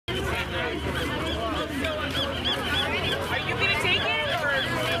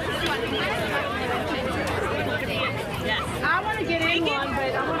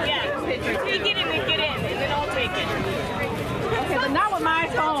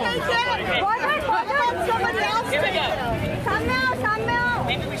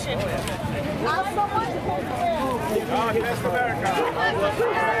Oh, he loves America. God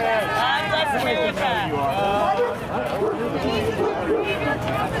bless America.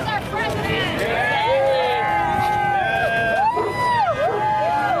 Trump is our president.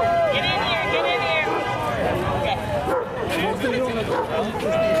 Get in here, get in here. Okay.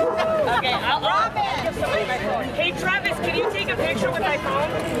 Okay, I'll give somebody my phone. Hey, Travis, can you take a picture with my phone?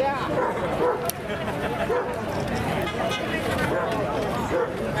 Yeah.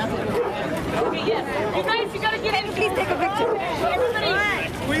 Okay, yes. You guys, you gotta get in. Please take a picture. Everybody,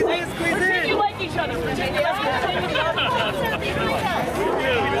 squeeze in, squeeze in. Pretend you like each other. Pretend you like each other.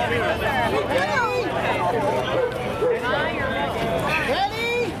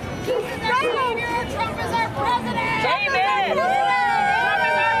 Ready? This is our leader. Trump is our president. Amen. Trump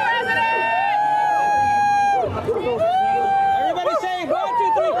is our president. Everybody say 1, 2,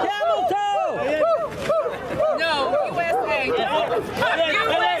 3, camel toe. No, USA.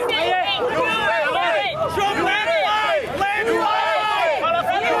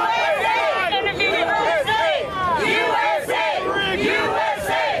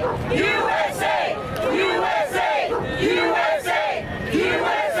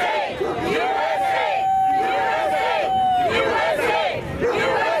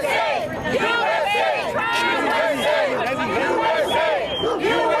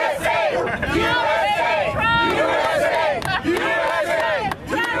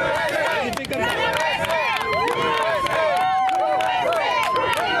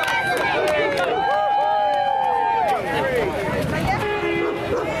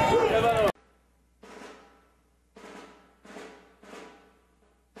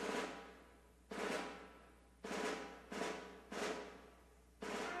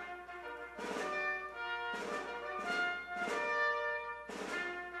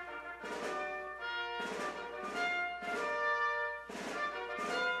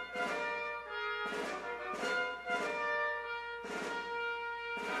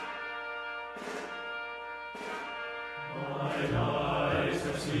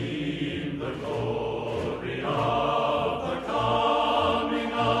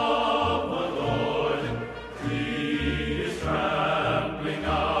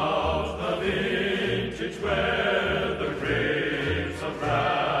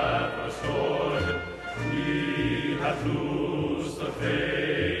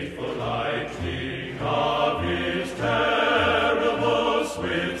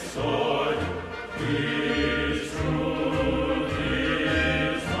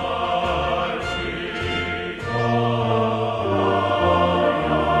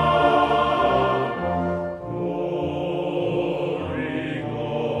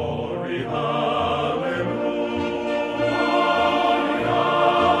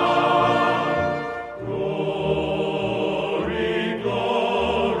 Glory, glory.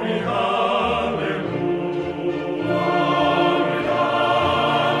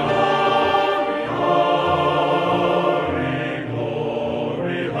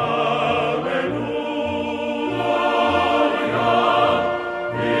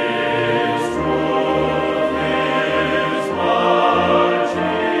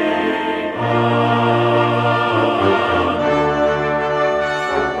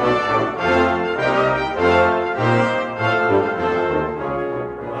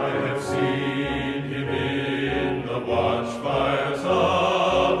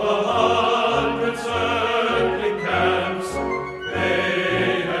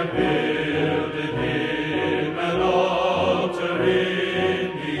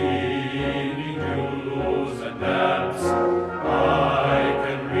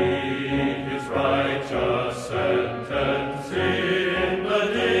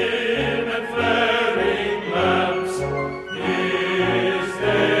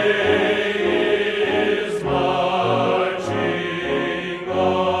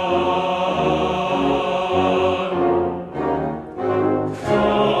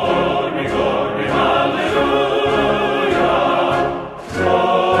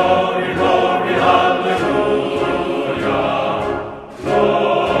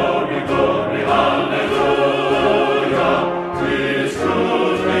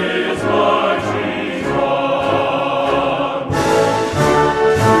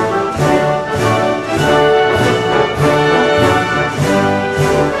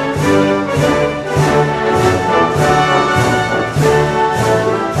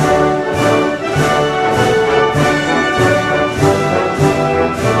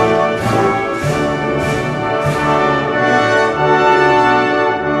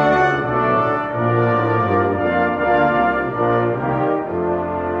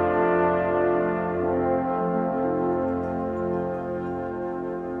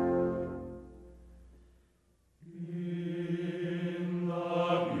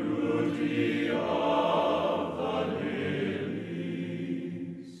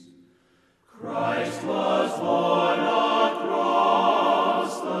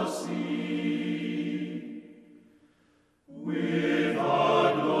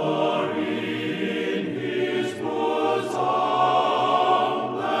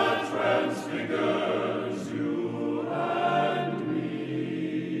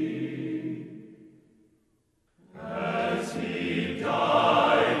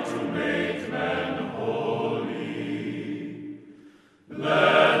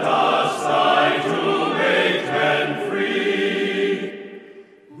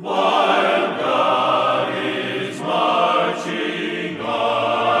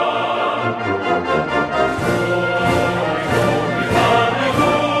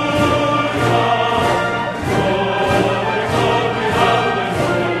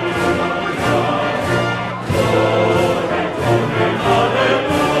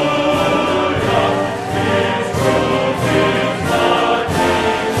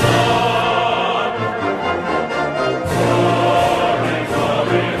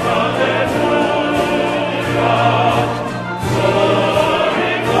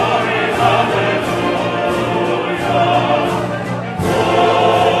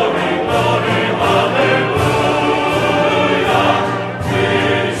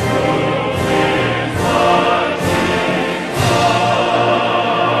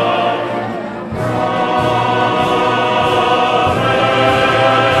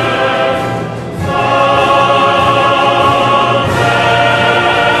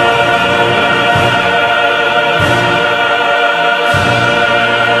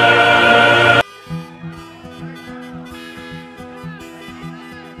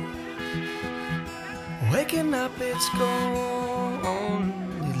 Waking up, it's gone.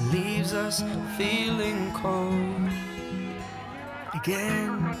 It leaves us feeling cold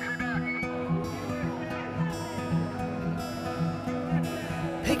again.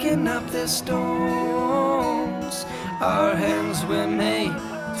 Picking up the stones our hands were made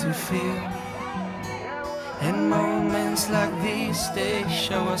to feel. And moments like these, they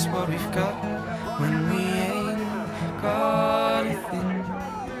show us what we've got when we ain't got a thing.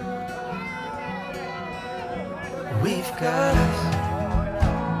 We've got us.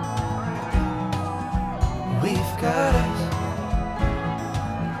 We've got us.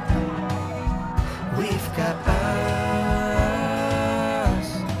 We've got us.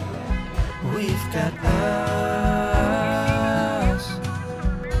 We've got us.